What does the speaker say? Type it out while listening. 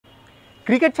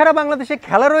Cricket ছাড়া বাংলাদেশে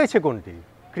খেলা রয়েছে কোনটি?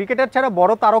 ক্রিকেটার ছাড়া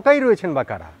বড় তারকাই রয়েছেন বা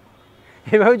কারা?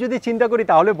 এভাবে যদি চিন্তা করি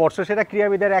তাহলে বর্ষসেরা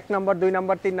ক্রীড়াবিদের 1 নম্বর 2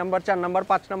 নম্বর 3 নম্বর 4 নম্বর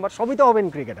 5 নম্বর সবই তো হবেন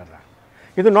ক্রিকেটাররা।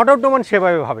 কিন্তু নট আউট নোমান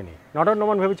সেভাবে ভাবেনি। নট আউট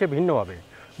নোমান ভেবেছে ভিন্নভাবে।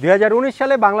 2019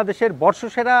 সালে বাংলাদেশের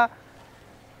বর্ষসেরা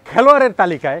খেলোয়াড়ের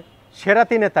তালিকায় সেরা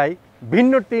 3-এ তাই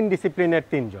ভিন্ন 3 ডিসিপ্লিনের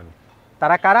 3 জন।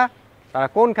 তারা কারা? তারা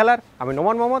কোন খেলার? আমি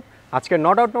নোমান মোহাম্মদ। আজকে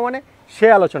নট আউট নোমানে সে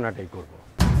আলোচনাটাই করব।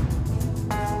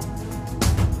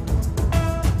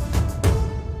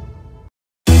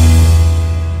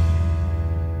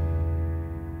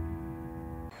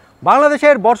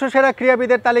 বাংলাদেশের বর্ষসেরা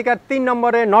ক্রীড়াবিদের তালিকার 3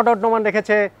 নম্বরে নট আউট নোমান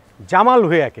রেখেছে জামাল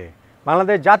ভুঁইয়াকে,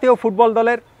 বাংলাদেশ জাতীয় ফুটবল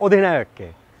দলের অধিনায়ককে।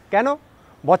 কেন?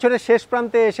 বছরের শেষ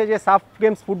প্রান্তে এসে যে সাফ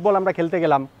গেমস ফুটবল আমরা খেলতে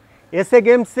গেলাম, এসএ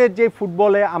গেমসের যে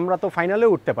ফুটবলে আমরা তো ফাইনালে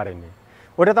উঠতে পারিনি,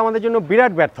 ওটা তো আমাদের জন্য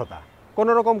বিরাট ব্যর্থতা,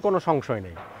 কোনো রকম কোনো সংশয়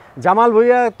নেই। জামাল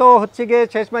ভুঁইয়া তো হচ্ছে গিয়ে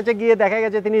শেষ ম্যাচে গিয়ে দেখা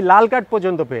গেছে তিনি লাল কার্ড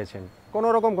পর্যন্ত পেয়েছেন, কোনো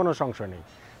রকম কোনো সংশয় নেই।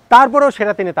 তারপরেও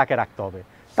সেরা 3-এ তাকে রাখতে হবে,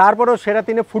 তারপরেও সেরা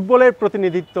 3-এ ফুটবলের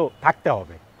প্রতিনিধিত্ব থাকতে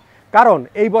হবে। কারণ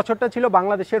এই বছরটা ছিল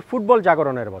বাংলাদেশের ফুটবল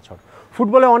জাগরণের বছর,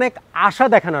 ফুটবলে অনেক আশা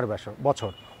দেখানোর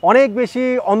বছর, অনেক বেশি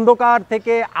অন্ধকার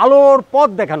থেকে আলোর পথ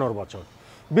দেখানোর বছর।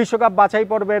 বিশ্বকাপ বাছাই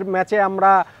পর্বের ম্যাচে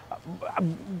আমরা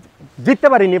জিততে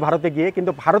পারিনি ভারতে গিয়ে,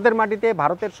 কিন্তু ভারতের মাটিতে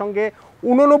ভারতের সঙ্গে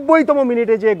 89তম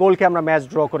মিনিটে যে গোলকে আমরা ম্যাচ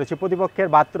ড্র করেছি প্রতিপক্ষের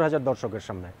 72,000 দর্শকের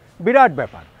সামনে, বিরাট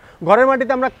ব্যাপার। ঘরের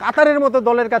মাটিতে আমরা কাতারের মতো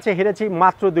দলের কাছে হেরেছি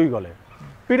মাত্র 2 গোলে,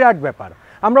 বিরাট ব্যাপার।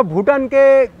 আমরা ভুটানকে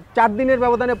 4 দিনের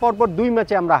ব্যবধানে পরপর 2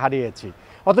 ম্যাচে আমরা হারিয়েছি,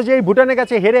 অথচ এই ভুটানের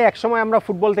কাছে হেরে একসময় আমরা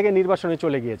ফুটবল থেকে নির্বাসনে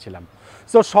চলে গিয়েছিলাম।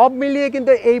 সো সব মিলিয়ে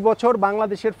কিন্তু এই বছর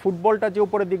বাংলাদেশের ফুটবলটা যে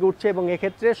উপরের দিকে উঠছে, এবং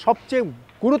এক্ষেত্রে সবচেয়ে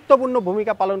গুরুত্বপূর্ণ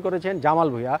ভূমিকা পালন করেছেন জামাল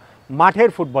ভুঁইয়া মাঠের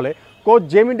ফুটবলে। কোচ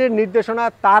জেমিনের নির্দেশনা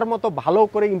তার মতো ভালো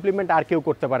করে ইমপ্লিমেন্ট আর কেউ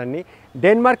করতে পারেননি।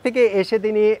 ডেনমার্ক থেকে এসে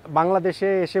তিনি বাংলাদেশে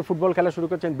এসে ফুটবল খেলা শুরু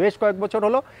করেছেন বেশ কয়েক বছর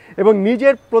হলো, এবং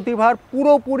নিজের প্রতিভার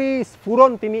পুরোপুরি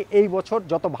স্ফুরণ তিনি এই বছর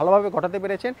যত ভালোভাবে ঘটাতে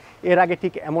পেরেছেন, এর আগে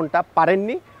ঠিক এমনটা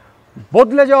পারেননি।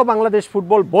 বদলে যাওয়া বাংলাদেশ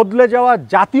ফুটবল, বদলে যাওয়া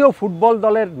জাতীয় ফুটবল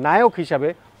দলের নায়ক হিসাবে,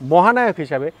 মহানায়ক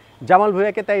হিসাবে জামাল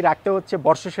ভুঁইয়াকে তাই রাখতে হচ্ছে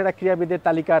বর্ষসেরা ক্রীড়াবিদের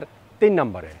তালিকার 3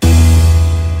 নম্বরে।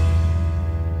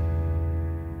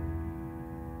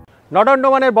 নট আউট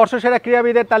নোমানের বর্ষসেরা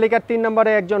ক্রীড়াবিদের তালিকার 3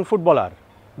 নম্বরে একজন ফুটবলার।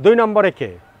 2 নম্বরে কে?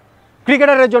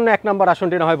 ক্রিকেটারের জন্য 1 নম্বর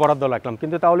আসনটি না হয় বরাদ্দ রাখলাম,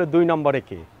 কিন্তু তাহলে 2 নম্বরে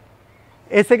কে?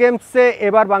 এসএ গেমসে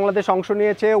এবার বাংলাদেশ অংশ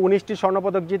নিয়েছে, 19টি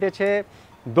স্বর্ণপদক জিতেছে।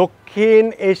 দক্ষিণ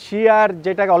এশিয়ার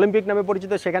যেটাকে অলিম্পিক নামে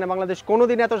পরিচিত, সেখানে বাংলাদেশ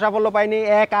কোনোদিন এত সাফল্য পায়নি।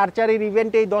 এক আর্চারির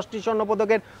ইভেন্টেই 10টি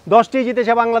স্বর্ণপদকের 10টি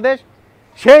জিতেছে বাংলাদেশ।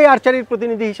 সেই আর্চারির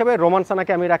প্রতিনিধি হিসেবে রোমান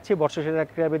সানাকে আমি রাখছি বর্ষসেরা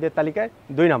ক্রীড়াবিদের তালিকায়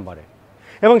 2 নম্বরে।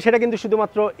 এবং সেটা কিন্তু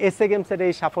শুধুমাত্র এসএ গেমসের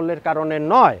এই সাফল্যের কারণে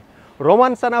নয়।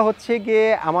 রোমান সানা হচ্ছে গিয়ে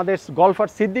আমাদের গলফার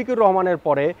সিদ্দিকুর রহমানের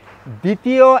পরে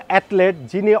দ্বিতীয় অ্যাথলেট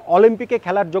যিনি অলিম্পিকে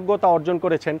খেলার যোগ্যতা অর্জন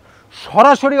করেছেন,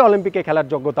 সরাসরি অলিম্পিকে খেলার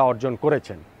যোগ্যতা অর্জন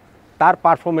করেছেন তার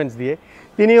পারফরমেন্স দিয়ে।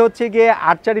 তিনি হচ্ছে গিয়ে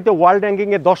আর্চারিতে ওয়ার্ল্ড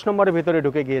র্যাঙ্কিংয়ে 10 নম্বরের ভেতরে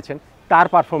ঢুকে গিয়েছেন তার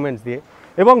পারফরমেন্স দিয়ে,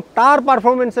 এবং তার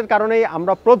পারফরমেন্সের কারণেই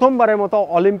আমরা প্রথমবারের মতো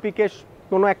অলিম্পিকে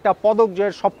কোনো একটা পদক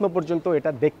জয়ের স্বপ্ন পর্যন্ত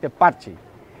এটা দেখতে পারছি।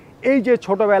 এই যে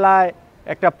ছোটোবেলায়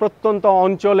একটা প্রত্যন্ত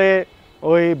অঞ্চলে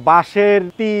ওই বাঁশের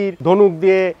তীর ধনুক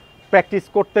দিয়ে প্র্যাকটিস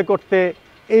করতে করতে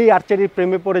এই আর্চারির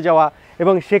প্রেমে পড়ে যাওয়া,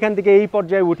 এবং সেখান থেকে এই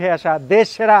পর্যায়ে উঠে আসা, দেশ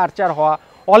সেরা আর্চার হওয়া,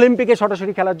 অলিম্পিকে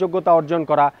সরাসরি খেলার যোগ্যতা অর্জন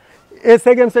করা,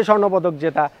 এসএ গেমসে স্বর্ণপদক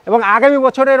জেতা, এবং আগামী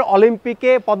বছরের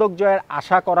অলিম্পিকে পদক জয়ের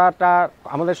আশা করাটা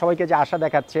আমাদের সবাইকে যে আশা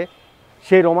দেখাচ্ছে,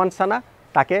 সেই রোমান সানা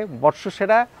তাকে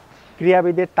বর্ষসেরা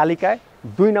ক্রীড়াবিদের তালিকায়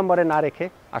 2 নম্বরে না রেখে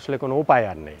আসলে কোনো উপায়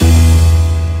আর নেই।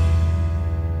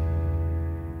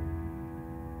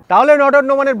 তাহলে নট আউট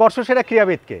নোমানের বর্ষসেরা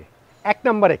ক্রীড়াবিদকে 1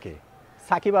 নম্বরে কে?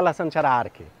 সাকিব আল হাসান ছাড়া আর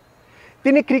কে?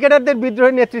 তিনি ক্রিকেটারদের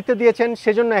বিদ্রোহের নেতৃত্ব দিয়েছেন,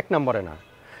 সেজন্য 1 নম্বরে না।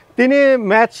 তিনি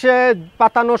ম্যাচে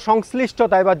পাতানো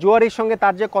সংশ্লিষ্টতায় বা জুয়ারির সঙ্গে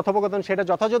তার যে কথোপকথন, সেটা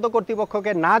যথাযথ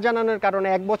কর্তৃপক্ষকে না জানানোর কারণে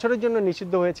 1 বছরের জন্য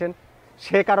নিষিদ্ধ হয়েছেন,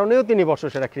 সে কারণেও তিনি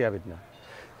বর্ষসেরা ক্রীড়াবিদ না।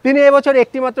 তিনি এবছর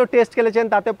একটি মাত্র টেস্ট খেলেছেন,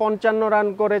 তাতে 55 রান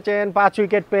করেছেন, 5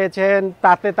 উইকেট পেয়েছেন,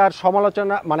 তাতে তার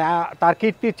সমালোচনা মানে তার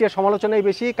কীর্তির চেয়ে সমালোচনাই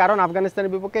বেশি, কারণ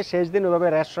আফগানিস্তানের বিপক্ষে শেষ দিন ওইভাবে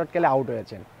র্যাশ শট খেলে আউট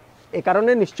হয়েছেন। এ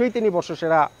কারণে নিশ্চয়ই তিনি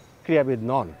বর্ষসেরা ক্রীড়াবিদ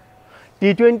নন।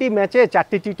 টি-20 ম্যাচে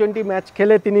 4টি টি-20 ম্যাচ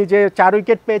খেলে তিনি যে 4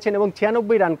 উইকেট পেয়েছেন এবং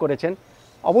 96 রান করেছেন,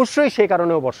 অবশ্যই সেই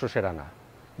কারণেও বর্ষসেরা না।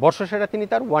 বর্ষসেরা তিনি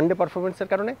তার ওয়ানডে পারফরমেন্সের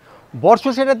কারণে,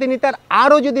 বর্ষসেরা তিনি তার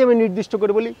আরও যদি আমি নির্দিষ্ট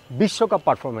করে বলি বিশ্বকাপ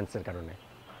পারফরমেন্সের কারণে।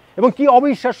 এবং কি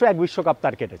অবিশ্বাস্য এক বিশ্বকাপ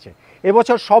তার কেটেছে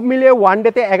এবছর। সব মিলিয়ে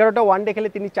ওয়ানডেতে 11টা ওয়ানডে খেলে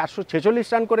তিনি 446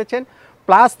 রান করেছেন,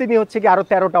 প্লাস তিনি হচ্ছে কি আরও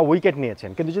 13টা উইকেট নিয়েছেন।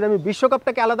 কিন্তু যদি আমি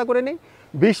বিশ্বকাপটাকে আলাদা করে নিই,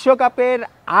 বিশ্বকাপের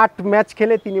 8 ম্যাচ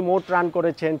খেলে তিনি মোট রান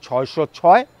করেছেন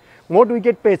 606, মোট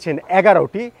উইকেট পেয়েছেন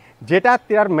 11টি, যেটা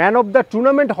তার ম্যান অফ দ্য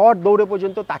টুর্নামেন্ট হওয়ার দৌড়ে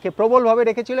পর্যন্ত তাকে প্রবলভাবে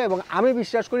রেখেছিল, এবং আমি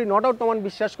বিশ্বাস করি, নট আউট নোমান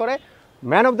বিশ্বাস করে,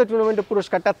 ম্যান অফ দ্য টুর্নামেন্টের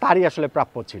পুরস্কারটা তারই আসলে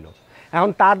প্রাপ্য ছিল।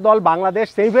 এখন তার দল বাংলাদেশ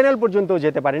সেমিফাইনাল পর্যন্ত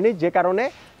যেতে পারেনি, যে কারণে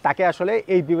তাকে আসলে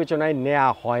এই বিবেচনায় নেওয়া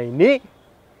হয়নি।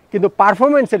 কিন্তু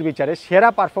পারফরমেন্সের বিচারে সেরা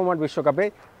পারফর্মার বিশ্বকাপে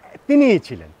তিনিই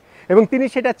ছিলেন, এবং তিনি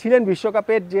সেটা ছিলেন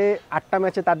বিশ্বকাপের যে 8টা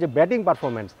ম্যাচে তার যে batting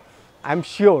performance, I am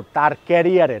sure তার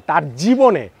ক্যারিয়ারে, তার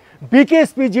জীবনে,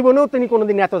 বিকেএসপি জীবনেও তিনি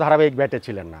কোনোদিন এত ধারাবাহিক ব্যাটে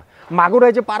ছিলেন না।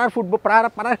 মাগুরায় যে পাড়ার ফুটবল,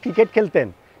 পাড়ার ক্রিকেট খেলতেন,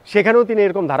 সেখানেও তিনি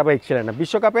এরকম ধারাবাহিক ছিলেন না।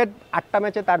 বিশ্বকাপের 8টা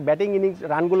ম্যাচে তার ব্যাটিং ইনিংস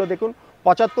রানগুলো দেখুন,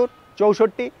 75,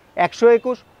 64,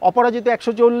 121, অপরাজিত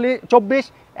 124, 41,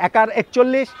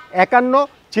 51,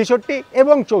 66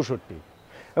 এবং 64।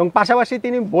 এবং পাশাপাশি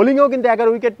তিনি বোলিংয়েও কিন্তু 11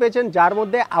 উইকেট পেয়েছেন, যার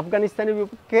মধ্যে আফগানিস্তানের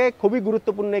বিপক্ষে খুবই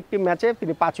গুরুত্বপূর্ণ একটি ম্যাচে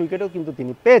তিনি 5 উইকেটও কিন্তু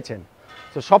তিনি পেয়েছেন।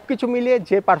 তো সব কিছু মিলিয়ে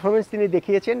যে পারফরমেন্স তিনি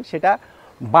দেখিয়েছেন, সেটা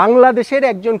বাংলাদেশের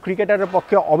একজন ক্রিকেটারের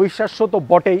পক্ষে অবিশ্বাস্য তো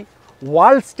বটেই,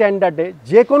 ওয়ার্ল্ড স্ট্যান্ডার্ডে,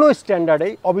 যে কোনো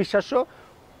স্ট্যান্ডার্ডেই অবিশ্বাস্য।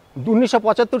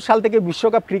 1975 সাল থেকে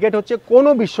বিশ্বকাপ ক্রিকেট হচ্ছে, কোনো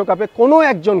বিশ্বকাপে কোনো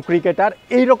একজন ক্রিকেটার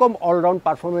এইরকম অলরাউন্ড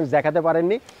পারফরমেন্স দেখাতে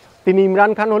পারেননি। তিনি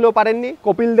ইমরান খান হলেও পারেননি,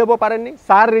 কপিল দেবও পারেননি,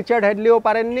 স্যার রিচার্ড হেডলিও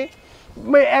পারেননি,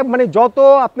 মানে যত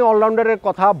আপনি অলরাউন্ডারের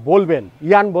কথা বলবেন,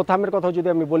 ইয়ান বোথামের কথা যদি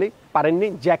আমি বলি, পারেননি,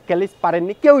 জ্যাক ক্যালিস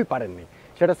পারেননি, কেউই পারেননি।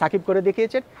 সেটা সাকিব করে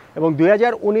দেখিয়েছেন। এবং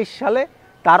 2019 সালে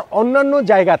তার অন্যান্য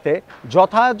জায়গাতে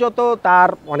যথাযথ তার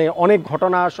মানে অনেক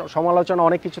ঘটনা, সমালোচনা,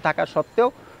 অনেক কিছু থাকা সত্ত্বেও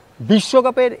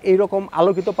বিশ্বকাপের এইরকম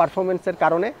আলোকিত পারফরমেন্সের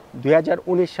কারণে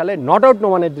 2019 সালে নট আউট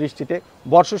নোমানের দৃষ্টিতে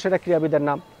বর্ষসেরা ক্রীড়াবিদের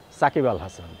নাম সাকিব আল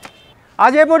হাসান।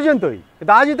 আজ এ পর্যন্তই,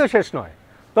 কিন্তু আজই তো শেষ নয়।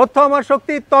 তথ্য আমার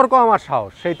শক্তি, তর্ক আমার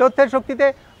সাহস। সেই তথ্যের শক্তিতে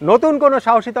নতুন কোনো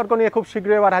সাহসী তর্ক নিয়ে খুব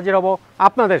শীঘ্রই এবার হাজির হব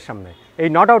আপনাদের সামনে এই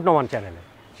নট আউট নোমান চ্যানেলে।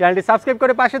 চ্যানেলটি সাবস্ক্রাইব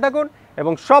করে পাশে থাকুন,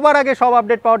 এবং সবার আগে সব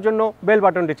আপডেট পাওয়ার জন্য বেল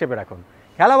বাটনটি চেপে রাখুন।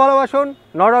 খেলা ভালোবাসুন,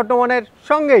 নট আউট নোমানের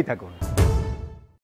সঙ্গেই থাকুন।